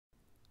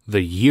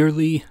The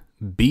yearly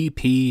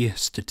BP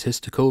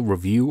Statistical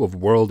Review of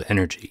World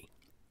Energy.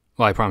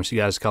 Well, I promised you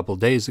guys a couple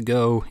days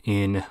ago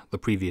in the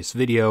previous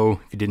video.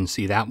 If you didn't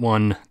see that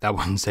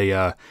one's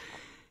a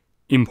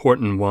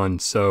important one.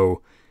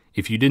 So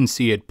if you didn't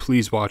see it,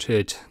 please watch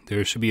it.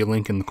 There should be a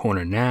link in the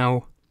corner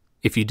now.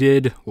 If you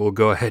did, we'll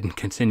go ahead and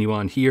continue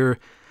on here,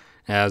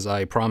 as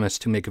I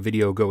promised to make a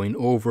video going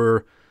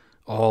over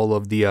all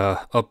of the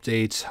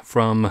updates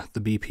from the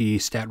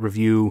BP Stat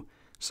Review.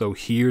 So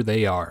here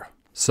they are.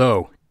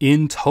 So,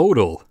 in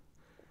total,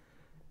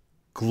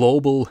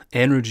 global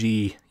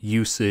energy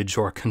usage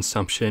or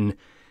consumption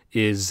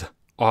is,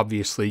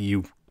 obviously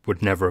you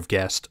would never have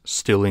guessed,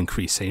 still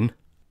increasing.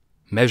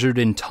 Measured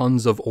in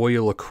tons of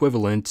oil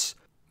equivalent,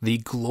 the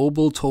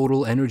global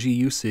total energy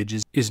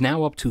usage is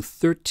now up to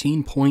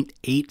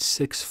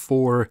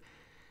 13.864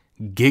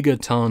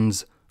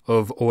 gigatons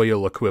of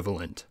oil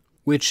equivalent.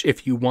 Which,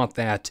 if you want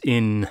that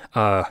in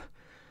the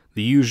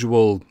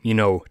usual,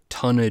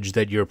 tonnage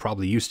that you're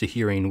probably used to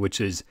hearing,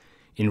 which is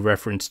in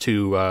reference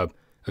to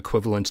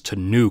equivalent to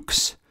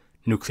nukes,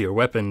 nuclear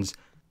weapons,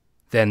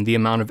 then the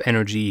amount of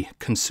energy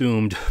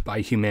consumed by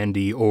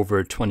humanity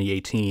over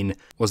 2018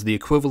 was the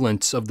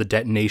equivalent of the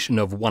detonation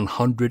of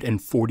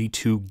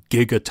 142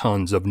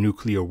 gigatons of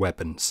nuclear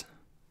weapons.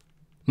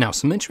 Now,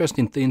 some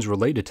interesting things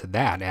related to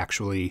that,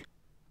 actually.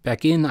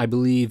 Back in, I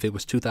believe it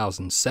was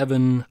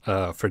 2007,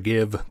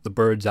 forgive the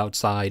birds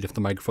outside if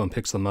the microphone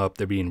picks them up,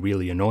 they're being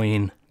really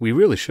annoying. We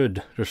really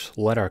should just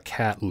let our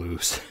cat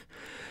loose.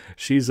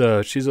 She's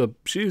a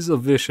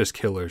vicious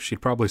killer.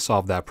 She'd probably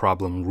solve that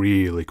problem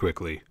really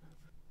quickly.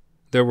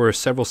 There were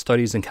several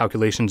studies and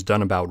calculations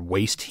done about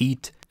waste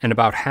heat and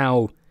about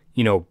how,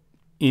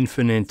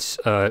 infinite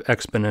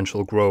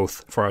exponential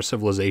growth for our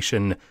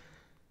civilization,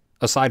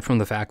 aside from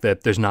the fact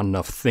that there's not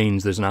enough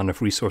things, there's not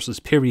enough resources,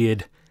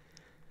 period,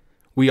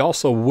 we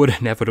also would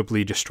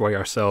inevitably destroy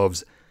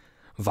ourselves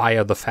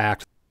via the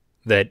fact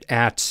that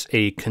at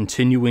a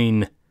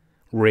continuing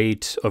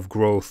rate of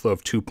growth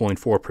of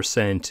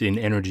 2.4% in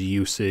energy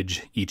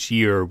usage each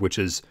year, which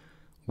is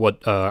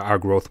what our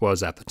growth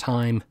was at the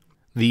time,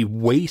 the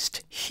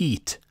waste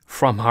heat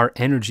from our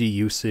energy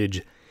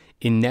usage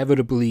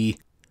inevitably,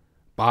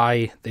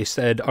 by, they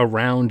said,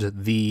 around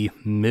the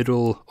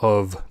middle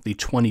of the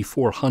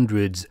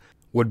 2400s,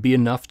 would be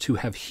enough to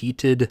have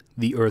heated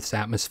the Earth's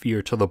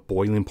atmosphere to the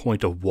boiling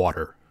point of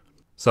water.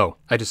 So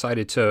I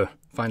decided to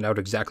find out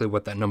exactly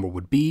what that number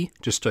would be,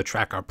 just to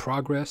track our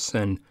progress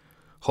and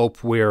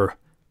hope we're,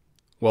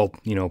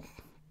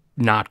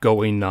 not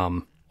going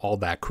all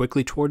that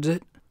quickly towards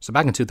it. So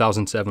back in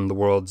 2007, the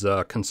world's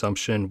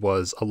consumption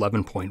was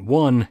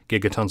 11.1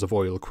 gigatons of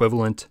oil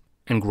equivalent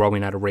and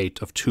growing at a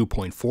rate of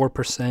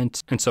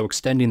 2.4%. And so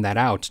extending that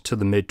out to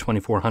the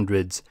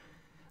mid-2400s,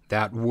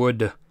 that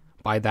would,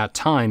 by that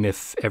time,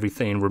 if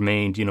everything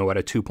remained, at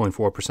a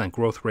 2.4%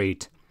 growth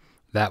rate,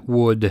 that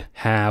would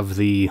have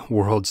the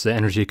world's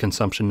energy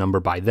consumption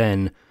number by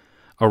then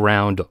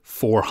around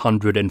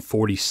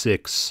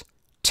 446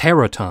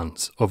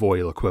 teratons of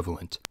oil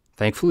equivalent.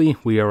 Thankfully,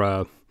 we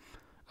are,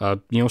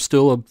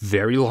 still a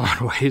very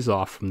long ways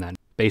off from that.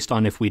 Based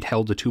on if we'd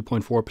held a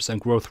 2.4%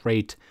 growth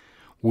rate,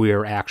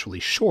 we're actually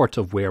short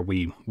of where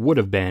we would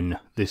have been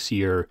this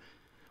year.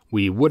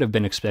 We would have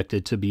been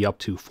expected to be up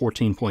to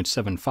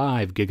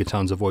 14.75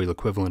 gigatons of oil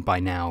equivalent by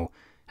now.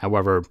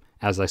 However,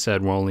 as I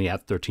said, we're only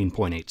at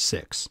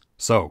 13.86.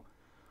 So,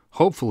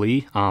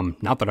 hopefully,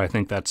 not that I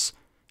think that's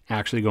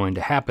actually going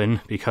to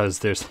happen, because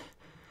there's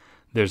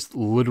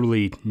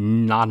literally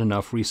not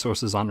enough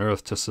resources on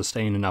Earth to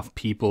sustain enough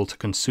people to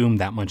consume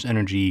that much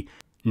energy,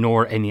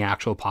 nor any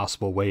actual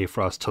possible way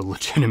for us to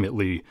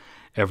legitimately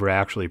ever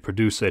actually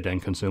produce it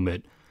and consume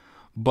it.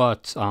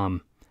 But,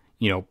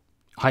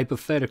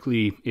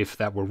 hypothetically, if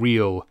that were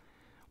real,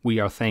 we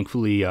are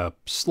thankfully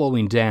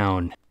slowing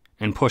down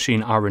and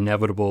pushing our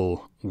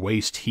inevitable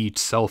waste heat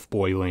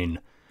self-boiling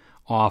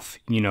off,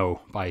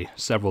 by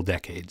several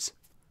decades.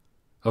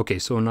 Okay,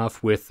 so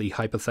enough with the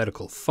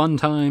hypothetical fun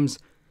times.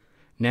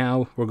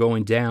 Now we're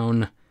going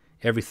down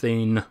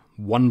everything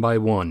one by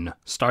one,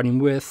 starting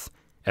with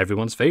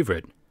everyone's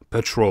favorite,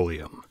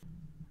 petroleum.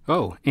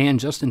 Oh, and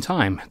just in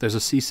time, there's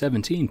a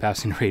C-17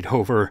 passing right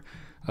over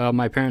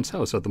my parents'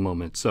 house at the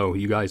moment, so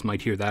you guys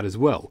might hear that as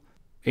well.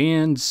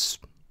 And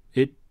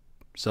it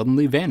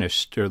suddenly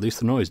vanished, or at least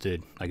the noise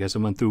did. I guess it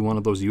went through one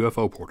of those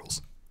UFO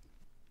portals.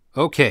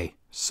 Okay,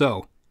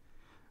 so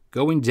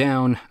going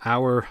down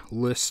our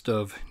list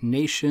of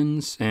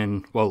nations,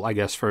 and, well, I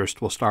guess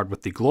first we'll start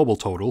with the global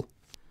total.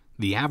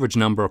 The average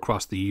number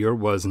across the year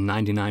was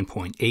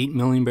 99.8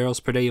 million barrels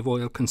per day of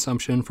oil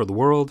consumption for the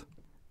world.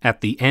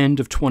 At the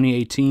end of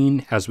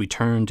 2018, as we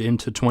turned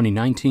into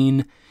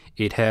 2019,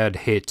 it had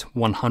hit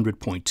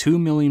 100.2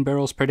 million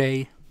barrels per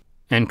day.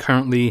 And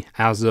currently,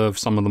 as of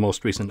some of the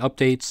most recent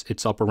updates,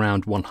 it's up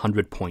around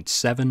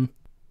 100.7,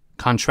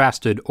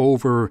 contrasted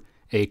over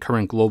a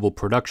current global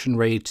production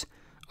rate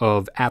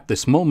of, at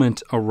this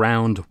moment,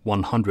 around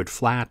 100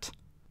 flat.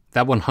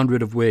 That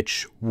 100 of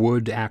which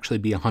would actually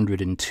be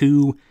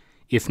 102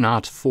 if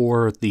not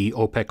for the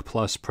OPEC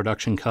Plus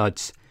production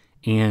cuts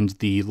and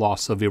the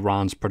loss of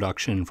Iran's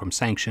production from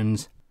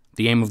sanctions.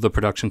 The aim of the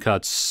production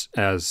cuts,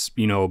 as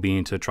you know,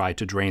 being to try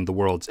to drain the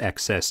world's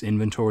excess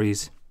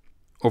inventories.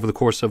 Over the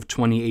course of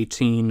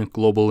 2018,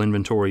 global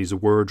inventories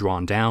were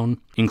drawn down,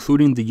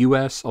 including the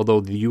US, although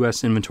the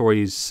US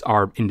inventories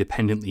are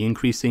independently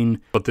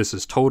increasing, but this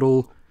is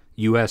total.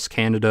 US,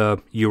 Canada,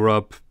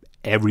 Europe,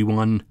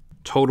 everyone.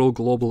 Total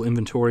global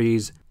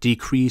inventories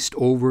decreased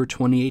over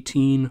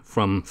 2018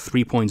 from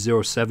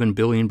 3.07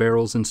 billion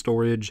barrels in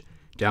storage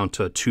down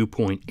to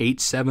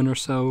 2.87 or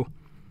so.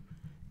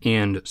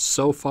 And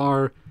so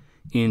far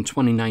in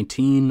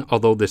 2019,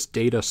 although this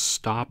data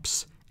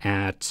stops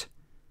at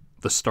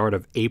the start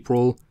of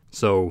April,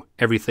 so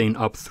everything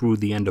up through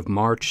the end of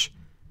March,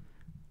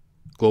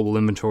 global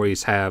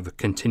inventories have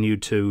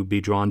continued to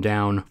be drawn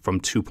down from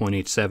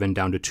 2.87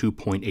 down to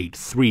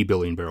 2.83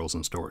 billion barrels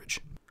in storage.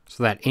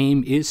 So that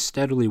aim is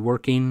steadily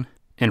working,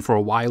 and for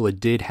a while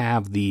it did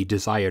have the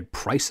desired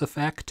price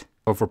effect.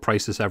 However,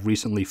 prices have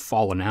recently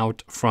fallen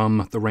out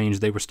from the range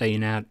they were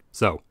staying at.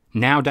 So,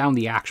 now down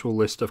the actual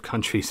list of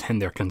countries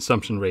and their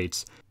consumption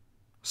rates,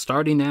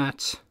 starting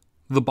at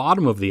the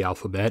bottom of the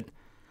alphabet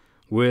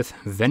with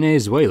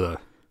Venezuela.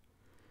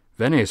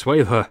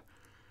 Venezuela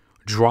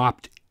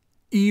dropped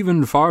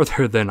even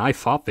farther than I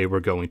thought they were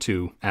going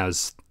to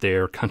as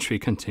their country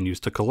continues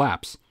to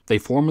collapse. They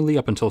formerly,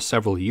 up until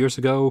several years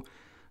ago,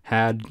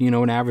 had,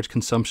 an average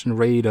consumption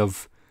rate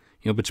of,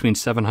 between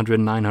 700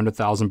 and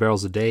 900,000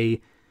 barrels a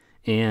day,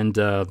 and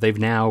they've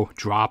now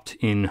dropped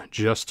in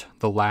just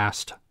the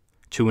last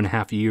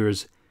 2.5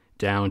 years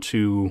down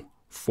to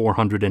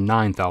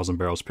 409,000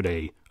 barrels per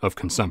day of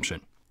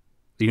consumption.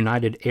 The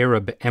United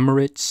Arab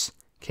Emirates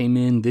came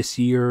in this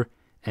year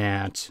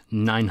at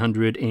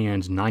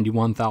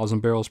 991,000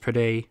 barrels per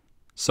day,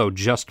 so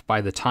just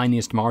by the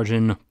tiniest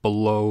margin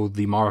below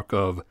the mark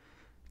of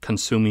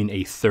consuming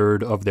a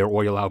third of their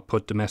oil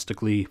output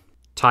domestically.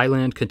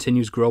 Thailand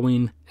continues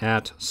growing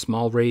at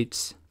small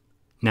rates,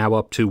 now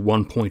up to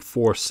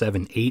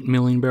 1.478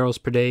 million barrels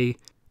per day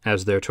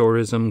as their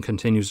tourism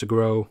continues to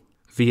grow.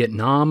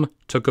 Vietnam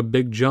took a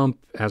big jump,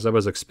 as I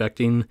was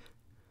expecting,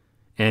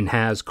 and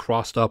has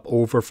crossed up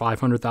over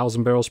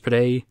 500,000 barrels per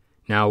day,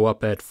 now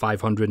up at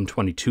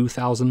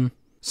 522,000.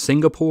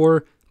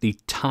 Singapore, the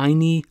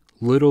tiny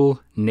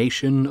little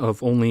nation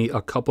of only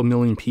a couple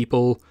million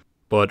people,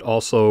 but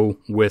also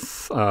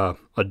with a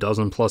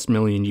dozen plus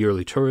million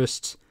yearly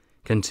tourists,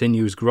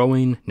 continues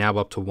growing, now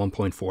up to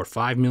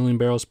 1.45 million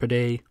barrels per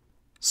day.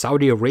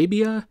 Saudi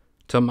Arabia,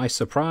 to my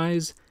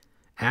surprise,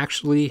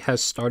 actually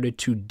has started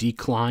to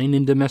decline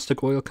in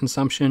domestic oil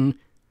consumption.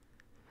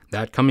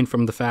 That coming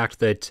from the fact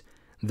that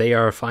they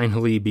are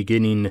finally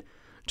beginning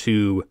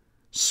to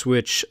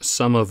switch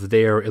some of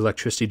their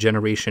electricity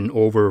generation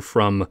over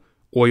from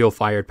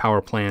oil-fired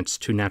power plants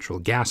to natural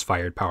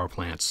gas-fired power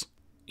plants,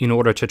 in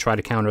order to try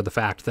to counter the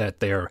fact that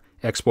their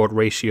export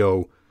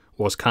ratio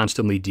was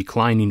constantly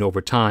declining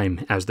over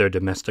time as their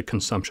domestic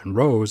consumption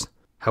rose.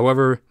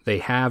 However, they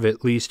have,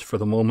 at least for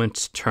the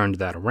moment, turned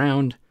that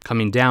around,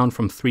 coming down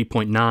from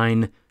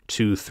 3.9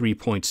 to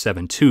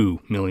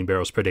 3.72 million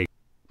barrels per day.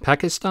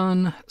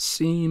 Pakistan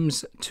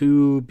seems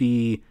to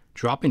be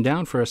dropping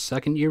down for a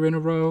second year in a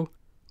row,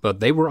 but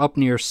they were up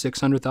near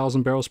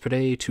 600,000 barrels per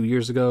day 2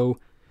 years ago,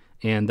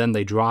 and then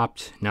they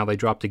dropped. Now they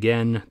dropped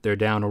again. They're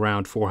down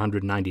around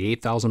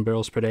 498,000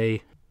 barrels per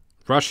day.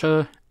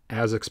 Russia,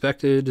 as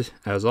expected,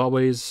 as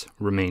always,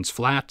 remains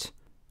flat,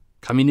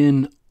 coming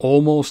in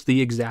almost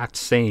the exact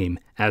same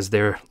as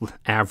their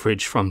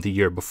average from the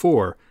year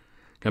before,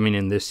 coming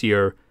in this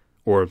year,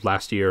 or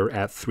last year,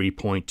 at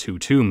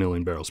 3.22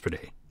 million barrels per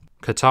day.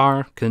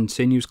 Qatar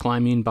continues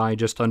climbing by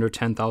just under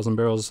 10,000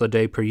 barrels a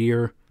day per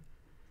year,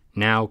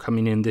 now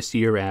coming in this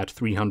year at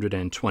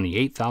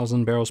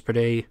 328,000 barrels per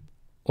day.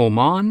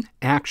 Oman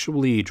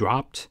actually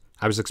dropped.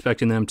 I was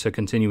expecting them to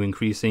continue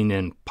increasing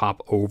and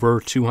pop over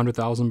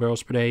 200,000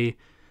 barrels per day,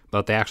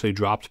 but they actually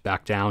dropped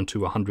back down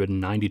to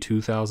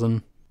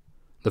 192,000.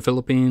 The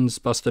Philippines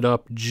busted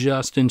up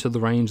just into the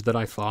range that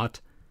I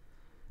thought.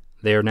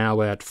 They are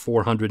now at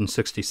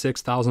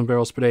 466,000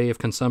 barrels per day of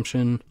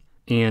consumption.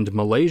 And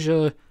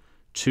Malaysia,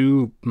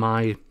 to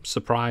my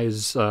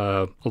surprise,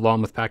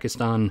 along with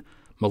Pakistan,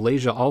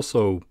 Malaysia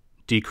also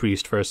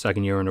decreased for a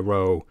second year in a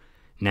row,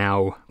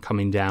 now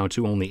coming down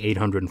to only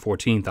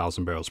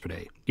 814,000 barrels per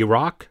day.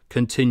 Iraq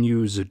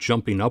continues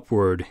jumping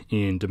upward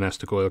in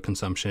domestic oil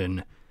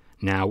consumption,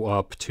 now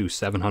up to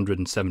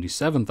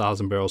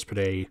 777,000 barrels per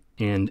day.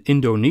 And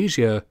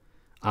Indonesia,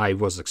 I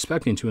was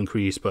expecting to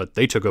increase, but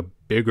they took a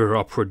bigger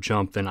upward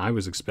jump than I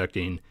was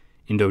expecting.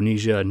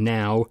 Indonesia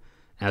now,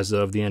 as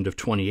of the end of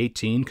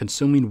 2018,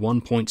 consuming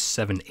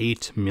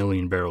 1.78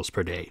 million barrels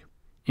per day,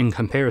 in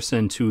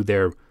comparison to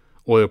their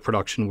oil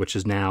production, which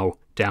is now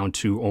down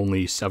to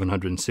only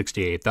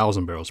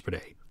 768,000 barrels per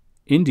day.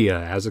 India,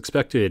 as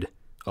expected,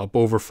 up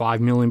over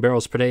 5 million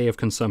barrels per day of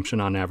consumption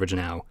on average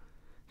now,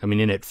 coming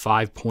in at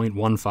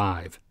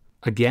 5.15.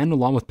 Again,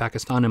 along with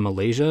Pakistan and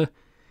Malaysia,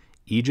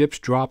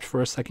 Egypt dropped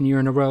for a second year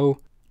in a row,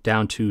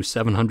 down to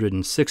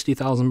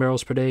 760,000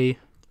 barrels per day,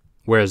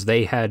 whereas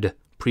they had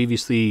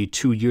previously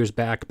 2 years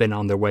back been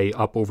on their way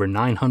up over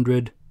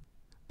 900.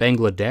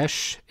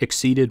 Bangladesh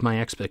exceeded my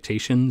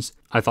expectations.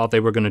 I thought they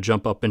were going to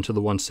jump up into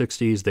the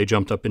 160s. They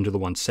jumped up into the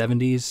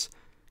 170s,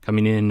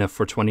 coming in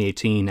for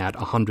 2018 at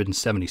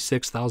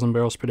 176,000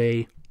 barrels per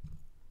day.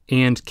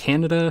 And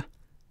Canada,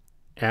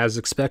 as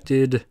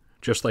expected,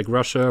 just like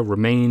Russia,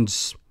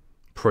 remains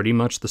pretty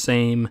much the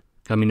same,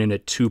 coming in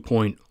at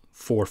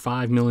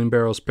 2.45 million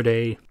barrels per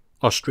day.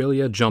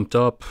 Australia jumped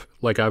up,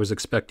 like I was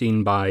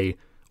expecting, by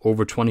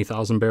over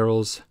 20,000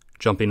 barrels,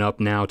 jumping up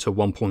now to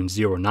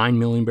 1.09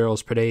 million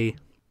barrels per day,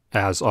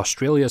 as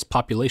Australia's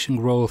population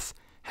growth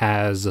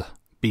has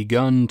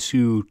begun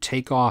to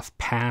take off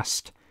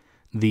past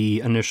the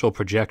initial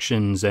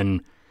projections,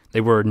 and they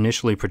were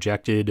initially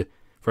projected,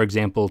 for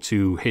example,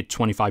 to hit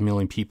 25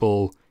 million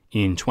people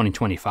in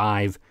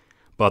 2025,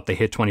 but they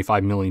hit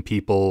 25 million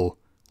people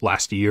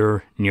last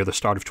year, near the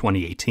start of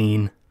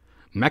 2018.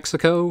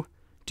 Mexico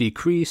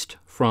decreased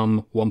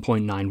from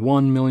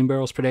 1.91 million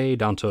barrels per day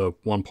down to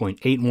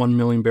 1.81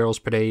 million barrels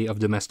per day of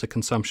domestic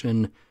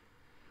consumption,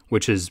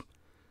 which is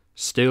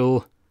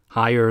still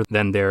higher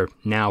than their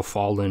now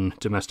fallen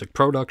domestic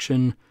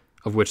production,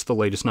 of which the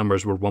latest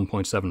numbers were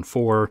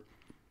 1.74,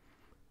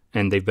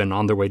 and they've been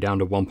on their way down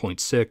to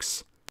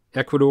 1.6.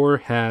 Ecuador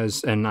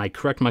has, and I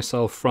correct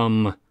myself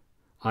from,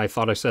 I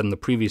thought I said in the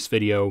previous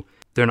video,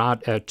 they're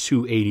not at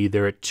 280,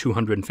 they're at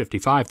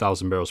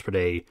 255,000 barrels per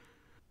day,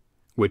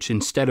 which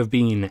instead of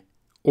being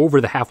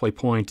over the halfway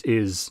point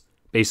is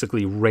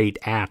basically right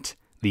at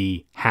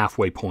the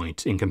halfway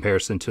point in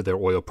comparison to their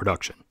oil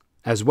production.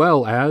 As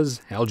well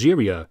as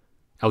Algeria,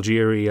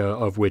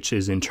 of which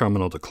is in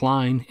terminal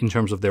decline in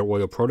terms of their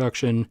oil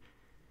production.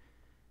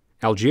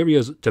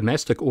 Algeria's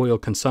domestic oil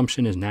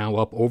consumption is now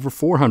up over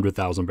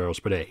 400,000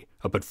 barrels per day,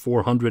 up at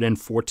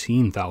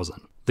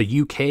 414,000. The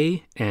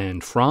UK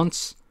and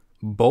France,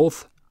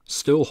 both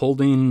still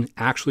holding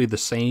actually the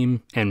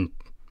same, and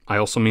I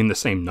also mean the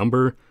same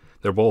number.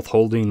 They're both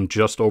holding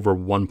just over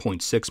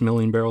 1.6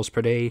 million barrels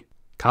per day.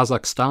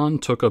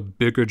 Kazakhstan took a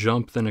bigger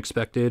jump than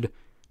expected,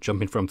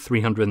 jumping from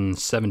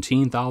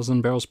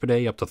 317,000 barrels per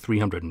day up to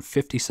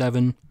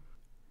 357.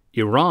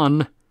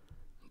 Iran,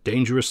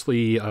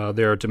 dangerously,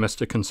 their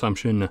domestic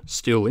consumption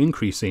still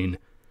increasing,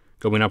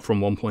 going up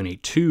from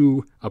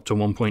 1.82 up to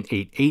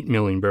 1.88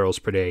 million barrels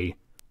per day,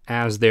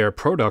 as their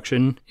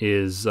production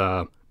is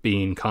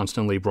being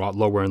constantly brought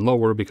lower and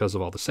lower because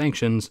of all the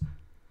sanctions.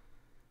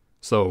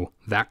 So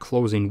that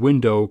closing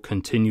window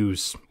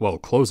continues, well,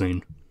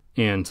 closing.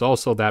 And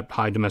also that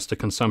high domestic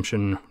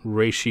consumption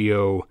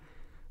ratio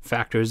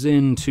factors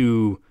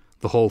into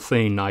the whole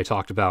thing I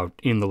talked about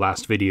in the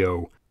last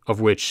video, of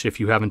which, if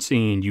you haven't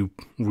seen, you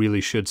really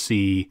should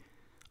see.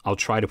 I'll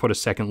try to put a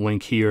second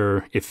link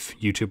here if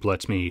YouTube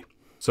lets me.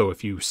 So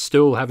if you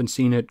still haven't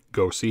seen it,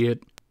 go see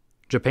it.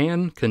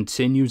 Japan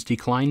continues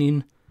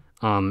declining.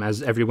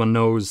 As everyone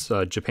knows,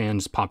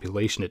 Japan's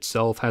population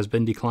itself has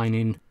been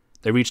declining.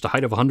 They reached a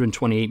height of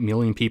 128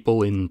 million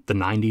people in the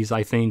 90s,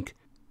 I think.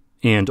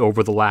 And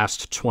over the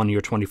last 20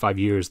 or 25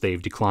 years,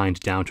 they've declined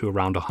down to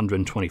around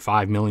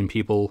 125 million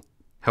people.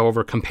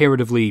 However,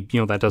 comparatively,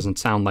 that doesn't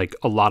sound like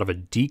a lot of a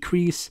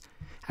decrease.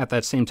 At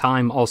that same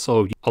time,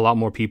 also, a lot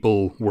more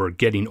people were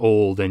getting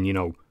old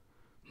and,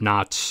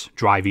 not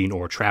driving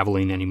or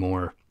traveling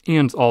anymore.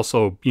 And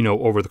also,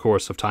 over the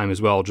course of time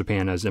as well,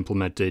 Japan has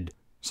implemented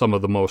some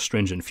of the most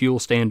stringent fuel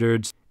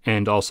standards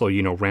and also,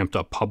 ramped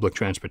up public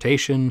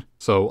transportation.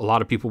 So a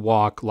lot of people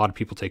walk, a lot of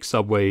people take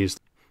subways.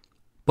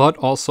 But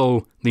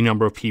also, the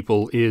number of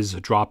people is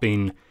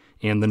dropping,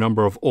 and the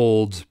number of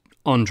old,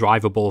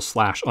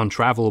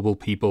 undrivable/untravelable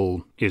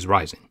people is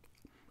rising.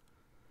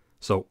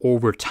 So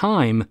over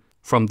time,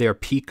 from their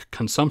peak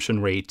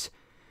consumption rate,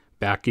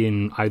 back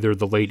in either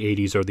the late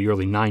 80s or the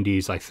early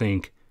 90s, I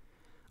think,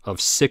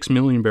 of 6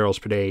 million barrels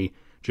per day,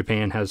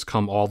 Japan has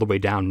come all the way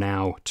down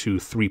now to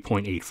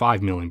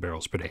 3.85 million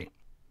barrels per day.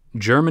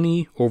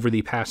 Germany, over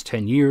the past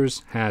 10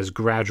 years, has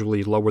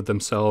gradually lowered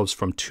themselves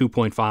from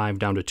 2.5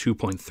 down to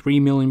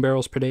 2.3 million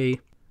barrels per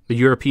day. The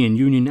European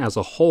Union as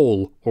a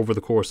whole, over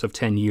the course of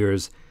 10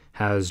 years,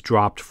 has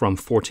dropped from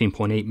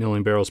 14.8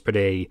 million barrels per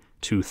day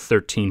to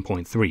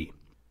 13.3.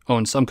 Oh,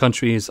 in some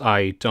countries,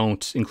 I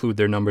don't include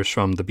their numbers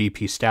from the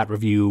BP Stat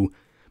Review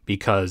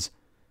because,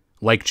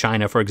 like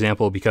China, for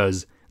example,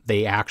 because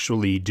they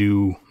actually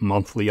do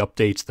monthly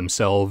updates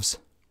themselves.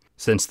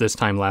 Since this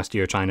time last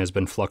year, China has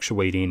been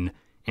fluctuating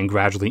and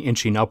gradually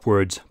inching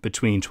upwards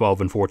between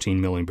 12 and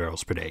 14 million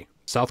barrels per day.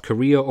 South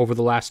Korea over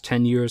the last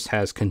 10 years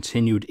has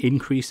continued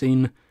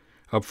increasing,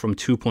 up from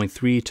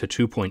 2.3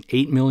 to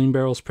 2.8 million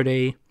barrels per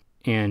day.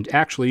 And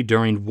actually,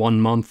 during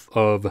 1 month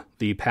of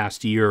the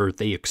past year,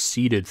 they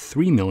exceeded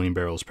 3 million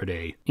barrels per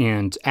day.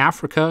 And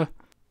Africa,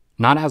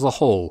 not as a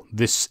whole,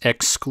 this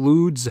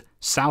excludes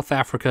South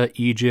Africa,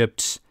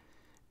 Egypt,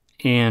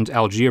 and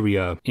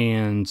Algeria,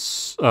 and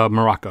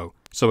Morocco.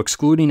 So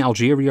excluding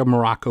Algeria,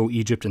 Morocco,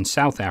 Egypt, and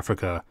South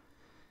Africa,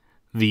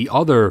 the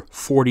other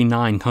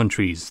 49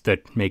 countries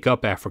that make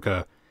up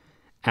Africa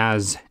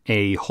as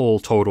a whole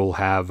total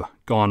have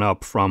gone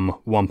up from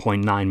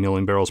 1.9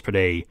 million barrels per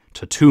day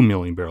to 2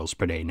 million barrels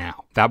per day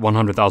now. That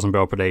 100,000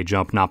 barrel per day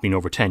jump not being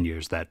over 10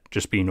 years, that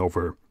just being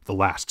over the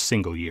last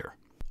single year.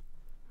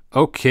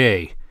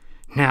 Okay,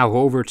 now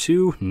over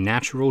to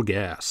natural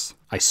gas.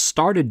 I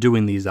started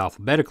doing these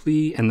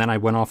alphabetically and then I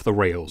went off the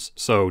rails,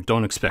 so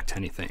don't expect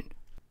anything.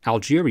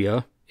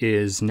 Algeria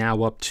is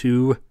now up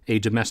to a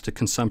domestic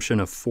consumption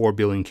of 4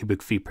 billion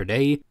cubic feet per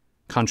day,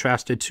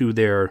 contrasted to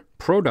their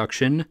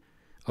production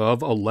of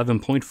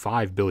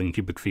 11.5 billion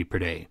cubic feet per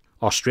day.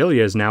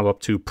 Australia is now up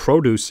to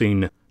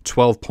producing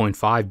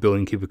 12.5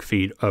 billion cubic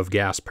feet of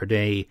gas per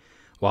day,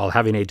 while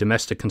having a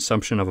domestic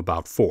consumption of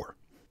about 4.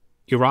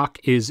 Iraq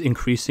is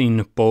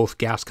increasing both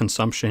gas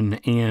consumption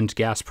and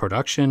gas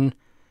production,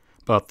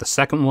 but the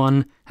second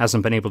one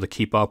hasn't been able to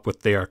keep up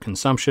with their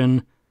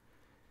consumption.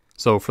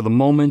 So for the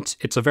moment,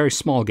 it's a very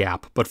small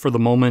gap, but for the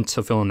moment,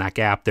 to fill in that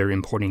gap, they're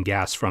importing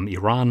gas from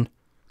Iran.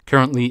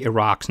 Currently,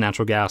 Iraq's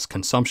natural gas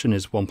consumption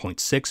is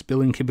 1.6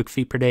 billion cubic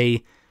feet per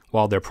day,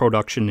 while their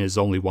production is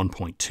only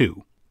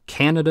 1.2.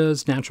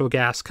 Canada's natural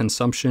gas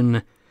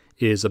consumption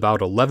is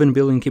about 11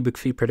 billion cubic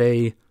feet per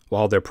day,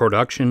 while their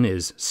production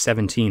is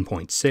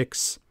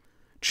 17.6.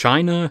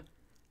 China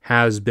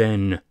has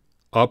been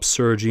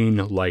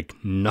upsurging like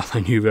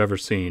nothing you've ever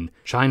seen.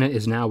 China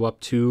is now up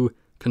to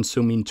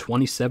consuming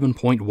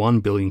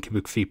 27.1 billion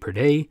cubic feet per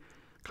day,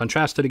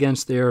 contrasted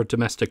against their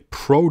domestic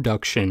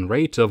production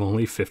rate of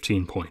only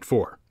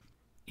 15.4.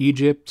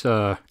 Egypt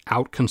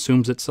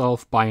outconsumes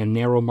itself by a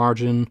narrow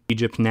margin.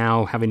 Egypt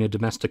now having a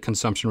domestic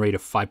consumption rate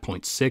of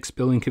 5.6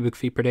 billion cubic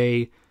feet per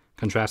day,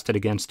 contrasted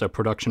against a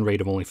production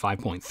rate of only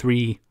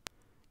 5.3.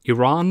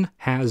 Iran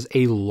has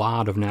a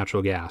lot of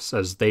natural gas,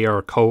 as they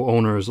are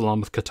co-owners,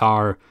 along with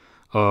Qatar,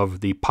 of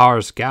the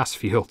Pars gas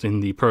field in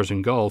the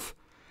Persian Gulf,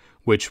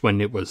 which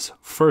when it was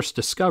first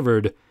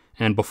discovered,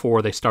 and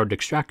before they started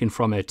extracting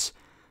from it,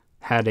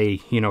 had a,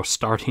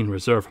 starting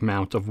reserve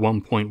amount of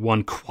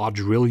 1.1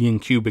 quadrillion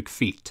cubic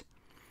feet.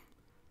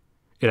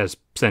 It has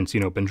since,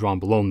 been drawn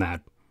below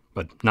that,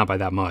 but not by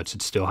that much.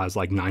 It still has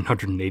like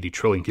 980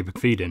 trillion cubic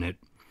feet in it.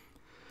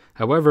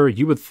 However,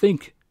 you would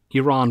think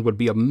Iran would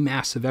be a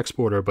massive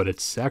exporter, but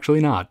it's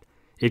actually not.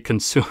 It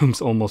consumes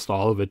almost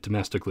all of it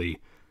domestically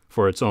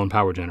for its own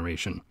power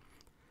generation.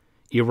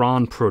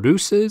 Iran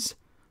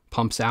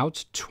pumps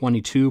out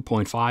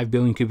 22.5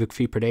 billion cubic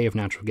feet per day of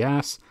natural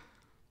gas,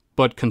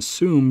 but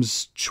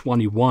consumes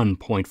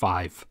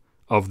 21.5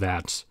 of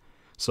that,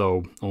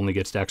 so only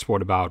gets to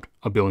export about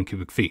a billion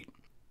cubic feet.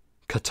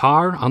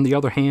 Qatar, on the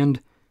other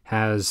hand,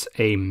 has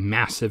a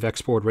massive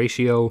export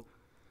ratio,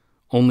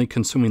 only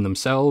consuming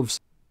themselves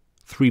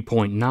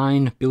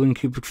 3.9 billion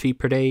cubic feet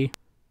per day.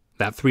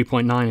 That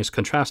 3.9 is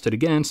contrasted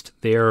against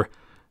their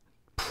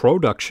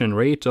production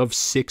rate of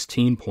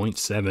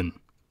 16.7.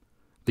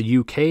 The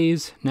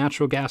UK's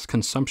natural gas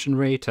consumption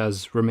rate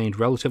has remained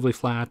relatively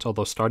flat,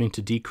 although starting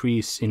to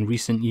decrease in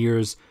recent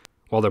years,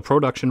 while their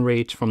production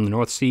rate from the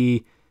North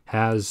Sea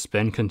has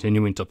been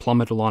continuing to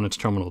plummet along its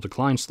terminal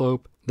decline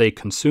slope. They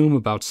consume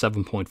about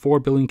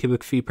 7.4 billion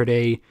cubic feet per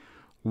day,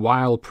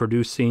 while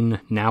producing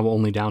now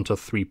only down to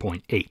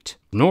 3.8.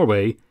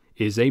 Norway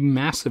is a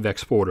massive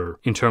exporter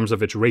in terms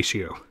of its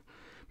ratio,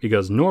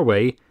 because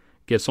Norway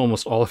gets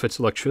almost all of its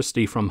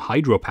electricity from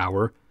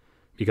hydropower,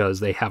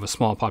 because they have a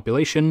small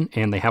population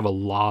and they have a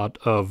lot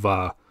of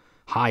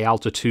high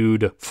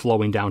altitude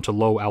flowing down to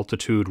low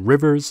altitude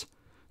rivers.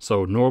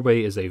 So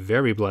Norway is a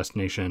very blessed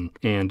nation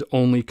and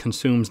only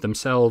consumes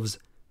themselves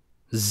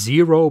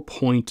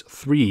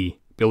 0.3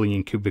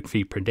 billion cubic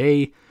feet per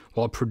day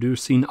while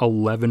producing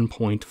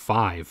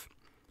 11.5.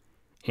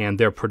 And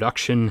their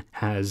production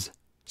has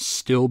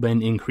still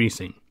been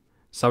increasing.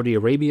 Saudi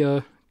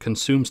Arabia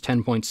consumes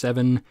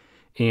 10.7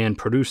 and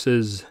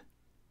produces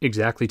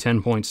exactly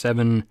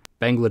 10.7.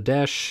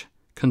 Bangladesh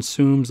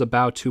consumes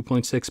about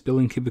 2.6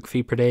 billion cubic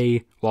feet per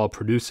day while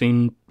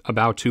producing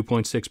about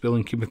 2.6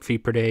 billion cubic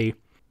feet per day.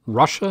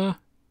 Russia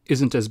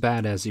isn't as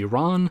bad as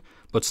Iran,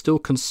 but still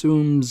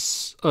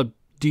consumes a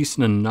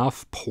decent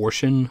enough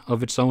portion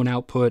of its own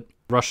output.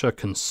 Russia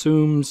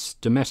consumes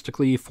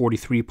domestically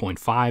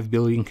 43.5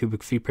 billion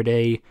cubic feet per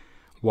day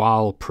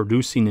while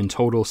producing in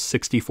total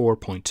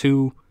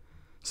 64.2.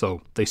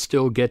 So they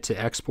still get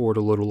to export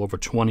a little over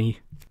 20.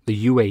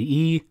 The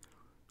UAE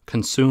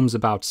consumes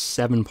about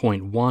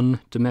 7.1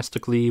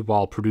 domestically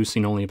while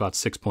producing only about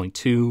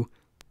 6.2.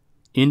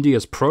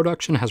 India's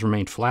production has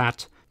remained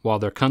flat while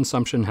their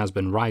consumption has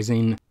been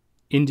rising.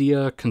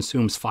 India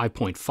consumes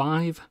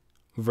 5.5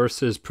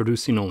 versus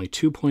producing only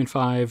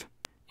 2.5.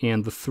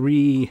 And the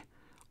three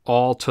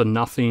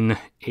all-to-nothing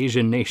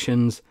Asian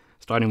nations,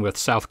 starting with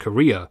South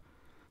Korea.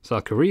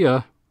 South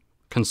Korea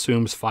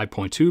consumes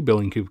 5.2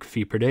 billion cubic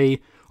feet per day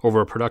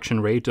over a production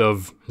rate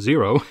of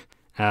 0,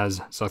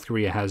 as South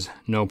Korea has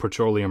no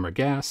petroleum or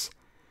gas,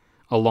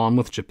 along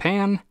with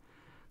Japan,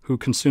 who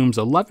consumes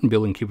 11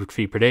 billion cubic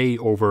feet per day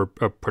over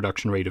a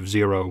production rate of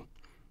 0,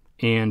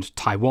 and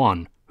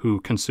Taiwan, who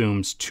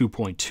consumes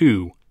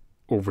 2.2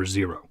 over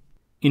 0.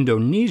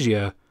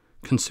 Indonesia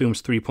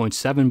consumes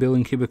 3.7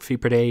 billion cubic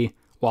feet per day,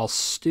 while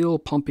still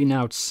pumping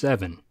out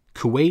 7.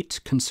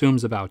 Kuwait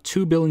consumes about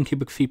 2 billion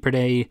cubic feet per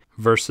day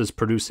versus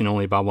producing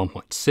only about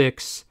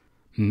 1.6.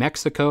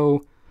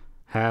 Mexico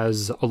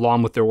has,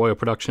 along with their oil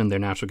production, their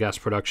natural gas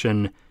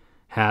production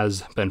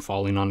has been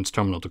falling on its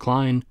terminal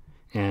decline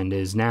and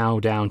is now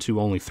down to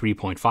only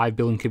 3.5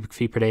 billion cubic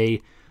feet per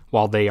day,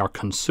 while they are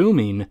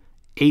consuming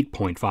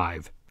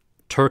 8.5.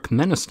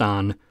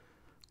 Turkmenistan,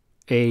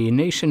 a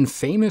nation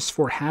famous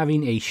for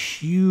having a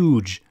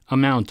huge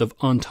amount of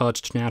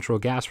untouched natural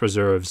gas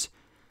reserves,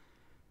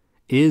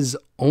 is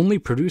only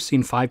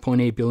producing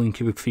 5.8 billion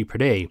cubic feet per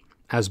day,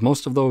 as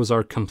most of those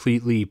are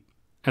completely,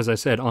 as I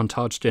said,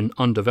 untouched and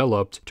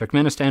undeveloped.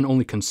 Turkmenistan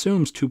only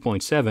consumes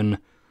 2.7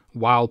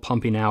 while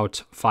pumping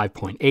out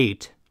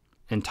 5.8.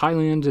 And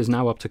Thailand is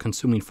now up to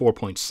consuming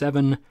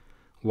 4.7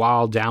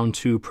 while down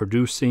to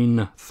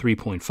producing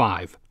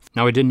 3.5.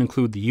 Now, I didn't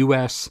include the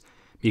US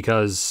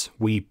because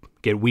we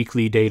get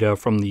weekly data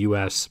from the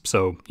US,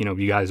 so,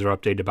 you guys are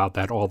updated about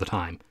that all the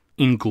time.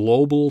 In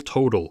global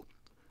total,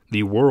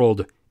 the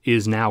world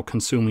is now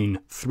consuming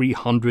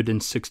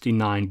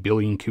 369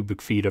 billion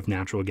cubic feet of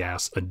natural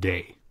gas a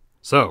day.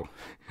 So,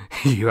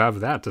 you have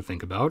that to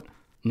think about.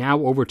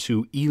 Now over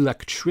to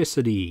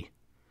electricity.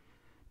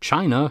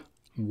 China,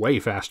 way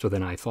faster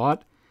than I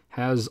thought,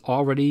 has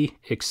already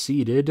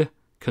exceeded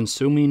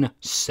consuming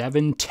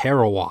 7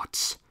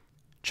 terawatts.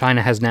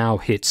 China has now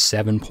hit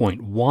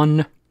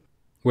 7.1,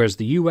 whereas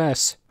the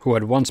US, who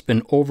had once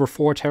been over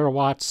 4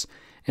 terawatts,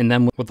 and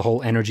then with the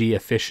whole energy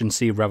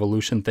efficiency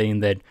revolution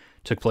thing that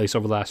took place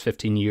over the last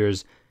 15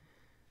 years,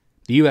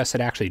 the US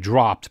had actually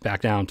dropped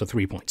back down to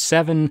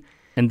 3.7,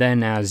 and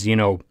then as,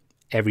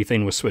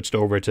 everything was switched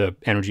over to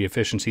energy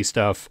efficiency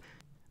stuff,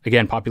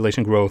 again,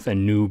 population growth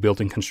and new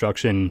building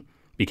construction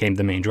became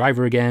the main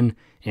driver again,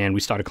 and we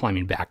started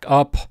climbing back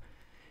up,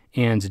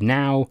 and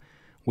now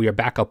we are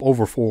back up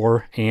over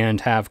 4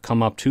 and have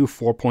come up to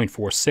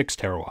 4.46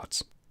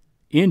 terawatts.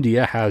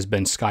 India has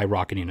been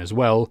skyrocketing as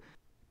well.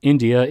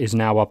 India is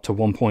now up to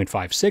 1.56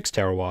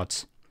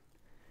 terawatts,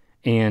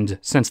 and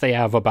since they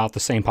have about the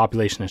same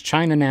population as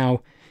China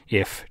now,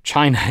 if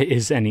China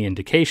is any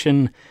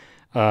indication,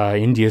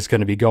 India is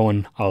going to be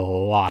going a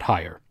lot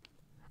higher.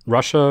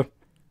 Russia,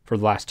 for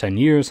the last 10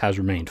 years, has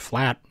remained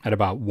flat at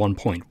about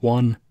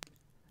 1.1.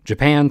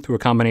 Japan, through a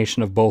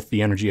combination of both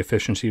the energy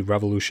efficiency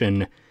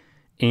revolution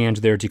and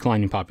their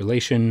declining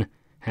population,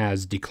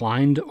 has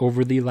declined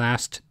over the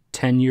last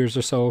 10 years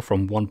or so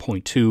from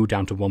 1.2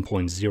 down to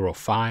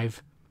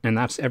 1.05. And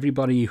that's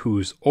everybody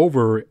who's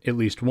over at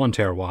least 1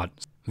 terawatt.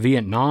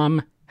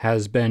 Vietnam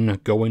has been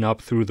going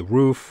up through the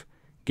roof,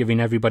 giving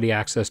everybody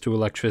access to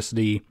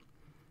electricity.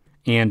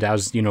 And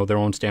as, their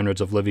own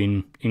standards of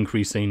living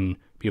increasing,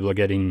 people are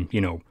getting,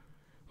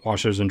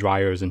 washers and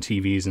dryers and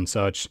TVs and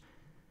such.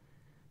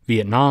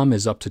 Vietnam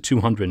is up to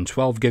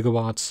 212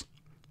 gigawatts.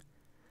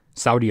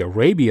 Saudi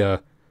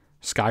Arabia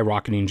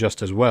skyrocketing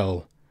just as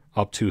well,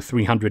 up to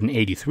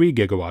 383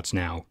 gigawatts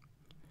now.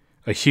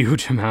 A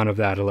huge amount of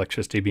that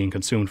electricity being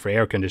consumed for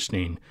air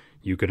conditioning,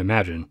 you could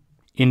imagine.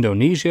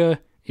 Indonesia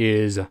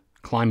is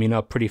climbing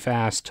up pretty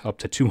fast, up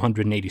to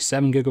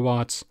 287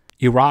 gigawatts.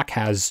 Iraq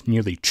has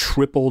nearly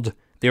tripled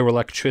their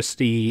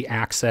electricity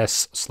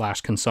access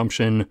 /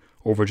 consumption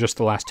over just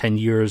the last 10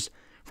 years,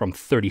 from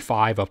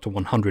 35 up to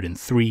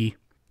 103.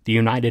 The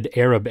United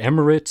Arab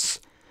Emirates,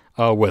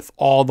 with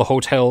all the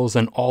hotels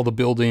and all the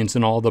buildings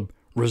and all the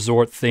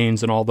resort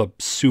things and all the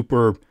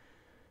super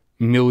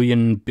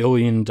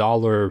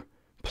billion-dollar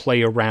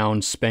play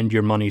around, spend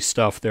your money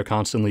stuff they're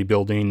constantly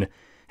building,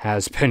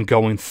 has been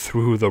going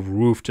through the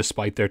roof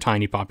despite their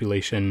tiny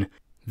population.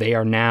 They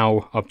are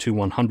now up to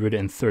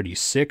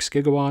 136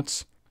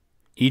 gigawatts.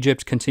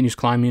 Egypt continues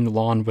climbing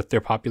along with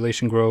their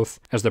population growth.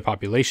 As their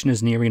population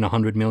is nearing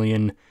 100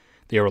 million,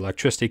 their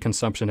electricity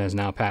consumption has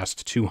now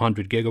passed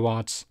 200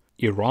 gigawatts.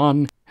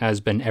 Iran has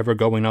been ever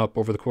going up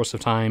over the course of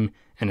time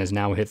and has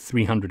now hit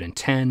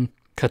 310.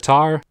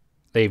 Qatar,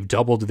 they've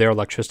doubled their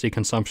electricity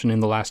consumption in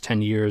the last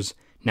 10 years,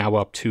 now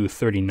up to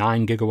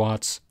 39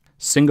 gigawatts.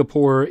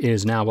 Singapore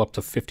is now up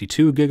to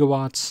 52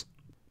 gigawatts.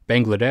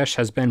 Bangladesh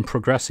has been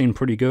progressing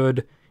pretty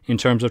good in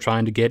terms of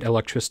trying to get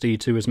electricity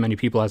to as many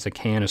people as it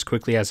can, as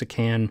quickly as it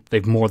can.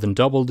 They've more than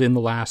doubled in the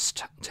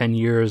last 10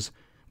 years,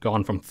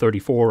 gone from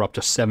 34 up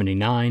to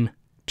 79.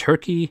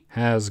 Turkey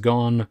has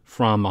gone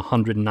from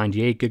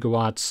 198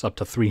 gigawatts up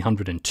to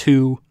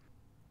 302.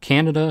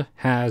 Canada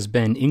has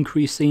been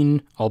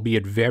increasing,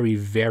 albeit very,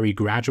 very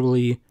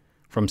gradually,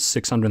 from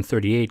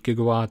 638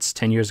 gigawatts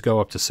 10 years ago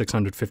up to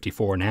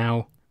 654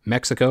 now.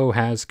 Mexico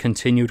has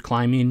continued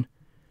climbing,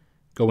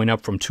 going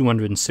up from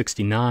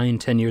 269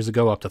 10 years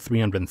ago up to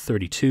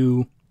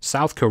 332.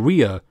 South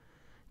Korea,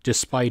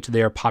 despite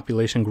their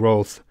population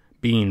growth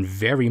being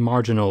very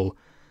marginal,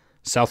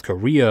 South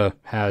Korea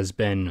has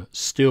been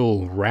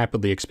still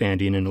rapidly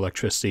expanding in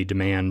electricity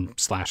demand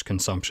 /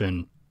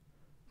 consumption.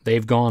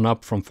 They've gone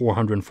up from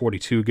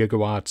 442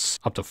 gigawatts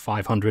up to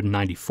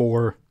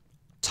 594.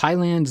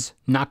 Thailand's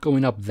not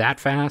going up that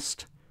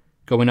fast.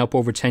 going up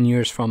over 10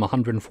 years from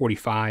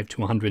 145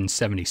 to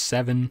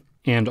 177.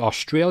 And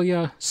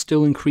Australia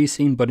still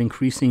increasing, but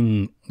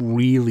increasing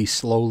really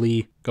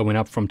slowly, going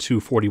up from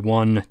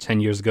 241 10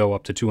 years ago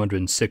up to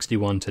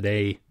 261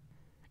 today.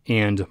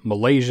 And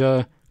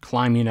Malaysia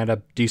climbing at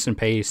a decent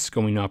pace,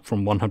 going up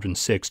from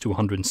 106 to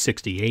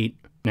 168.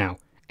 Now,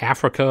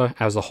 Africa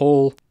as a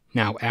whole,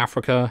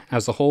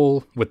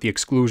 with the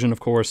exclusion, of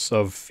course,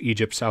 of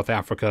Egypt, South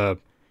Africa,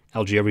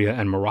 Algeria,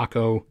 and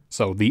Morocco.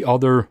 So the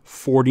other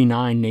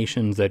 49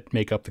 nations that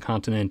make up the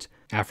continent,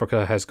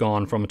 Africa has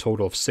gone from a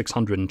total of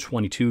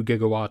 622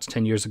 gigawatts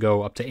 10 years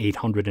ago up to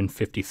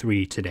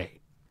 853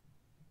 today.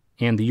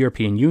 And the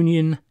European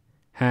Union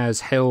has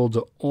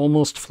held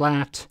almost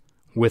flat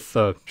with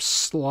a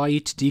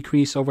slight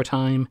decrease over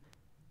time,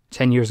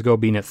 10 years ago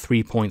being at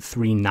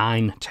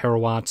 3.39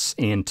 terawatts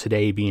and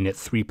today being at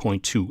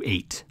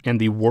 3.28.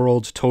 And the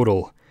world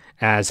total,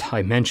 as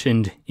I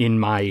mentioned in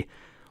my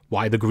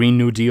Why the Green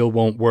New Deal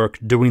Won't Work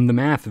Doing the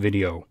Math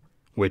video,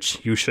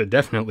 which you should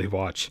definitely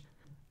watch,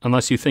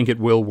 unless you think it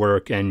will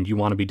work and you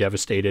want to be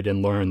devastated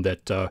and learn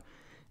that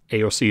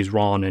AOC is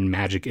wrong and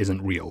magic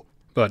isn't real.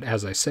 But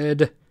as I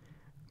said,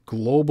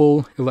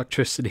 global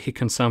electricity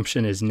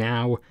consumption is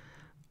now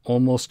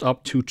almost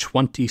up to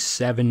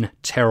 27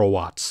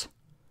 terawatts,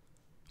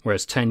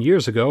 whereas 10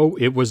 years ago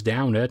it was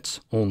down at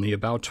only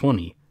about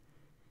 20.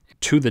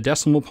 To the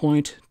decimal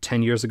point,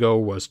 10 years ago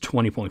was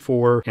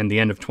 20.4, and the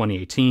end of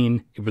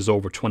 2018, it was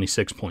over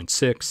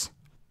 26.6.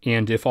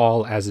 And if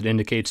all as it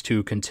indicates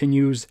to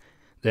continues,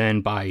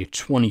 then by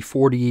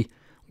 2040,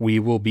 we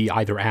will be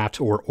either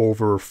at or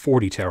over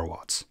 40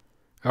 terawatts.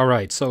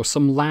 Alright, so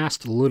some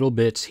last little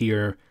bits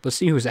here. Let's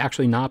see who's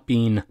actually not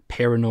being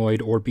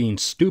paranoid or being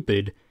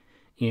stupid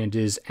and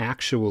is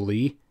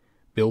actually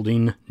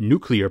building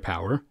nuclear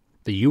power.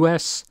 The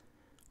US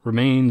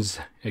remains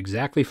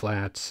exactly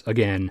flat,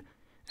 again,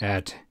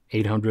 at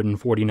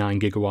 849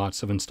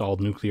 gigawatts of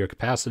installed nuclear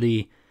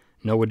capacity.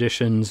 No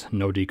additions,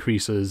 no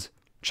decreases.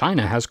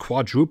 China has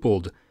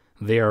quadrupled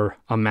their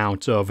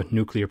amount of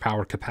nuclear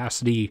power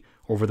capacity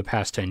over the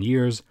past 10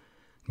 years,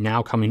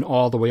 now coming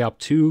all the way up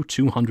to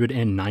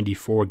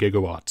 294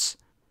 gigawatts.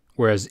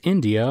 Whereas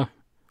India,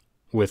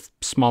 with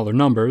smaller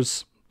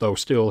numbers, though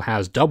still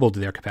has doubled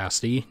their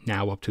capacity,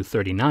 now up to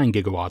 39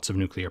 gigawatts of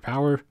nuclear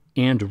power.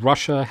 And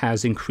Russia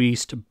has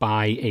increased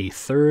by a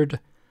third,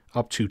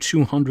 up to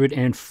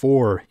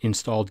 204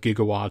 installed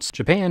gigawatts.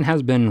 Japan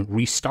has been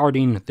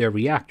restarting their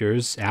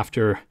reactors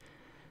after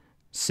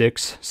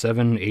 6,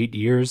 7, 8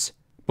 years.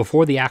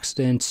 Before the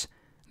accident,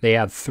 they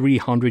had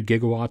 300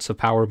 gigawatts of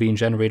power being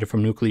generated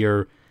from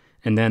nuclear,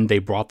 and then they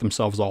brought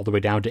themselves all the way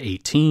down to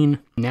 18.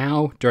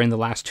 Now, during the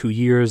last 2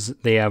 years,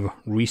 they have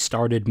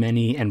restarted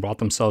many and brought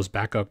themselves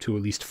back up to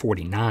at least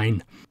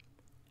 49.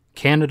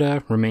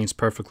 Canada remains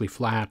perfectly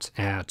flat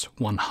at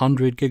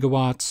 100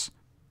 gigawatts.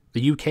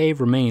 The UK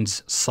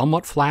remains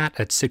somewhat flat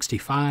at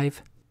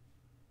 65.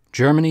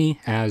 Germany,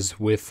 as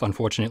with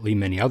unfortunately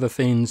many other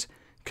things,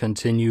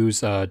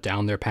 continues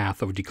down their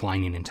path of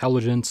declining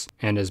intelligence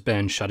and has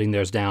been shutting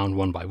theirs down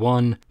one by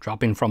one,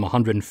 dropping from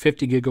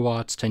 150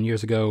 gigawatts 10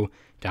 years ago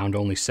down to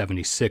only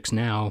 76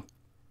 now.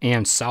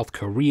 And South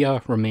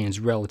Korea remains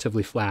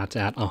relatively flat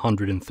at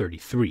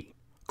 133.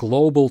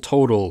 Global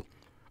total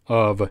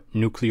of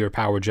nuclear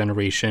power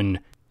generation,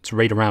 it's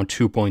right around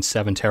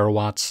 2.7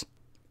 terawatts.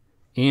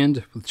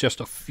 And with just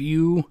a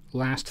few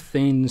last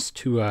things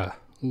to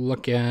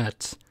look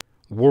at,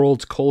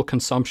 world coal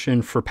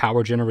consumption for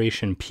power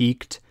generation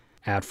peaked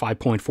at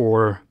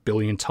 5.4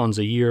 billion tons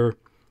a year.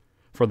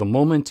 For the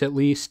moment, at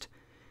least,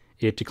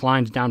 it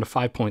declined down to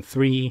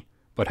 5.3,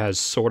 but has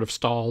sort of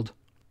stalled.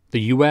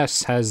 The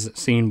U.S. has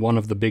seen one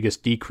of the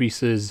biggest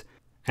decreases,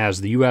 as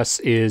the U.S.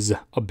 is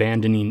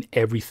abandoning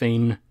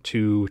everything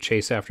to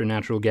chase after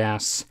natural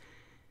gas,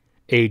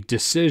 a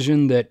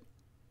decision that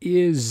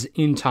is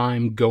in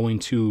time going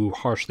to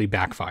harshly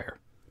backfire.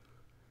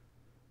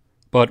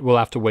 But we'll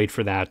have to wait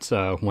for that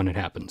when it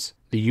happens.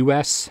 The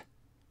US,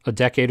 a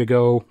decade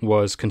ago,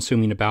 was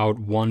consuming about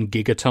 1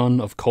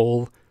 gigaton of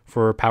coal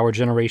for power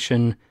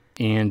generation,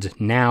 and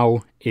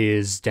now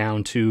is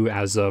down to,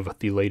 as of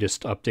the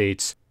latest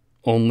updates,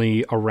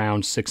 only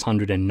around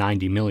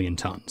 690 million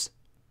tons.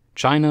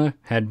 China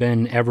had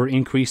been ever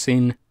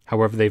increasing,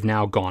 however they've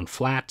now gone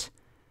flat.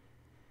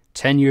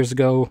 10 years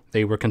ago,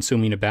 they were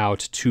consuming about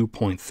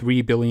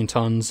 2.3 billion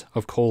tons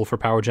of coal for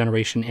power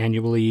generation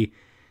annually,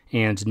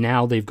 and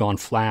now they've gone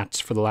flat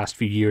for the last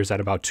few years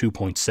at about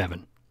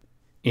 2.7.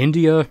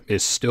 India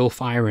is still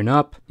firing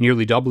up,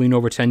 nearly doubling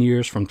over 10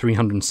 years from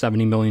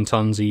 370 million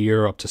tons a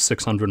year up to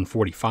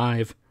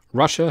 645.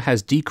 Russia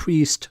has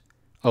decreased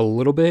a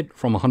little bit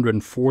from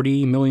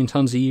 140 million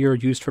tons a year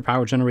used for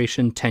power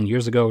generation 10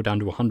 years ago down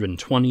to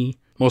 120,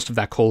 most of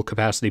that coal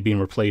capacity being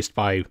replaced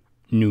by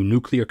new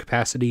nuclear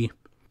capacity.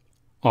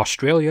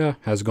 Australia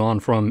has gone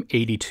from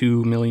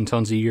 82 million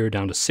tons a year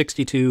down to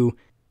 62,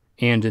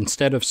 and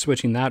instead of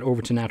switching that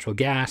over to natural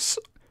gas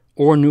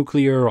or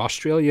nuclear,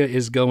 Australia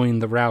is going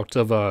the route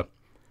of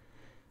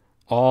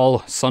all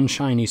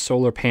sunshiny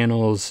solar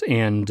panels,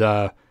 and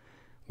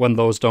when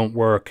those don't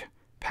work,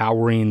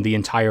 powering the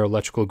entire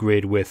electrical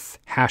grid with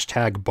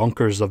hashtag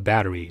bunkers of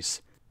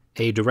batteries.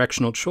 A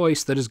directional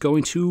choice that is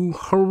going to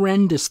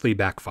horrendously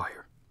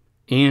backfire.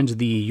 And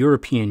the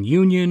European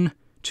Union,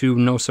 to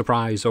no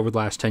surprise, over the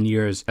last 10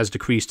 years, has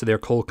decreased their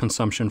coal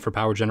consumption for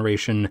power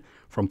generation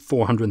from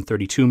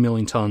 432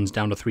 million tons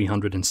down to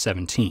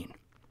 317.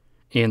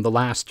 And the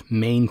last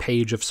main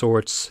page of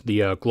sorts,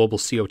 the global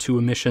CO2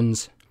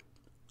 emissions.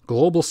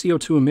 Global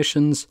CO2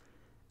 emissions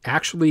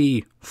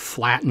actually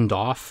flattened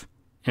off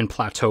and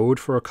plateaued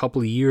for a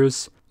couple of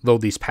years, though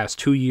these past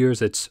 2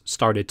 years it's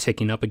started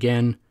ticking up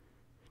again.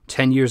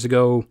 10 years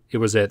ago, it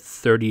was at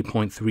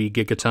 30.3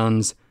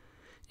 gigatons,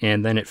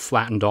 and then it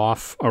flattened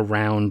off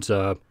around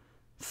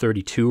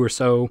 32 or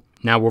so.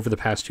 Now, over the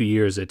past 2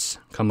 years, it's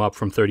come up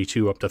from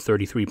 32 up to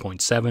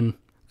 33.7.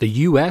 The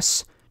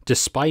U.S.,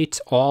 despite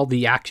all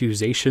the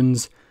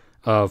accusations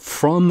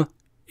from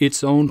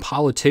its own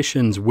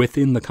politicians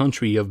within the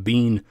country of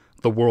being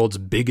the world's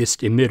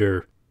biggest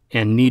emitter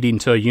and needing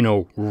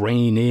to,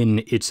 rein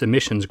in its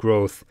emissions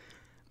growth,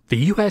 the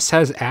U.S.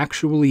 has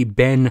actually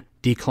been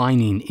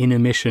declining in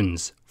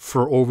emissions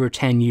for over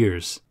 10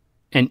 years.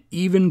 And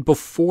even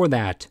before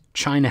that,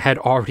 China had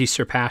already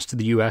surpassed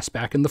the U.S.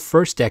 back in the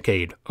first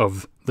decade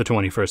of the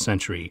 21st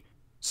century.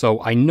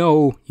 So I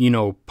know,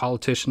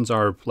 politicians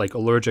are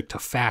allergic to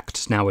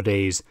facts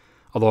nowadays,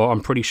 although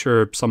I'm pretty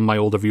sure some of my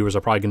older viewers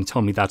are probably going to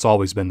tell me that's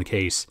always been the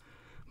case.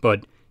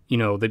 But,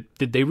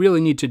 they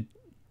really need to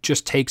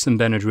just take some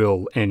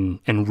Benadryl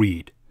and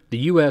read. The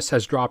U.S.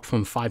 has dropped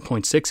from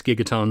 5.6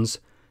 gigatons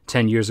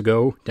 10 years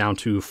ago down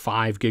to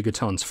 5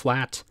 gigatons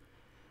flat,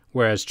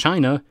 whereas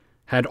China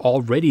had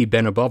already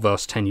been above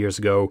us 10 years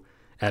ago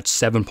at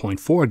 7.4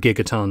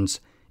 gigatons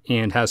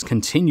and has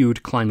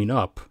continued climbing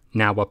up,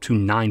 now up to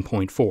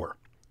 9.4.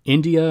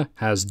 India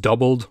has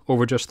doubled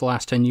over just the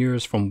last 10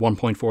 years from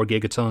 1.4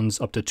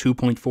 gigatons up to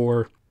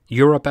 2.4.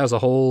 Europe as a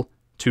whole,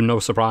 to no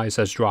surprise,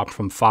 has dropped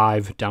from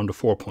 5 down to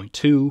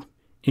 4.2.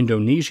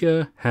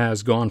 Indonesia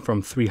has gone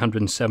from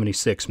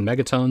 376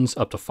 megatons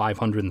up to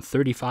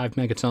 535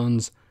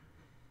 megatons.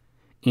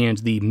 And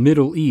the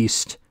Middle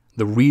East,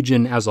 the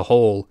region as a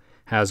whole,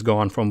 has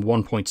gone from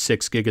 1.6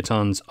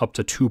 gigatons up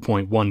to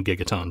 2.1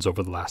 gigatons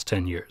over the last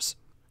 10 years.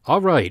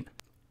 All right.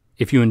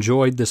 If you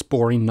enjoyed this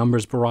boring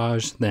numbers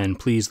barrage, then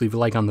please leave a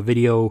like on the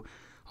video.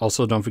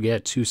 Also, don't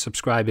forget to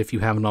subscribe if you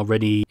haven't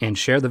already, and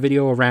share the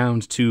video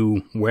around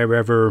to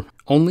wherever,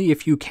 only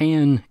if you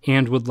can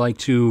and would like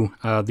to.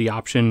 The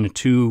option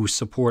to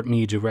support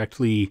me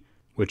directly,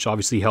 which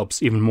obviously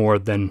helps even more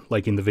than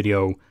liking the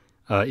video,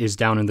 is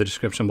down in the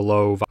description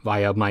below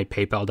via my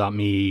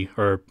paypal.me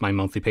or my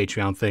monthly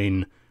Patreon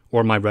thing,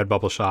 or my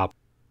Redbubble shop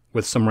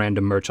with some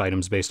random merch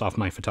items based off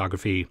my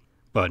photography.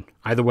 But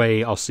either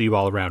way, I'll see you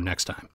all around next time.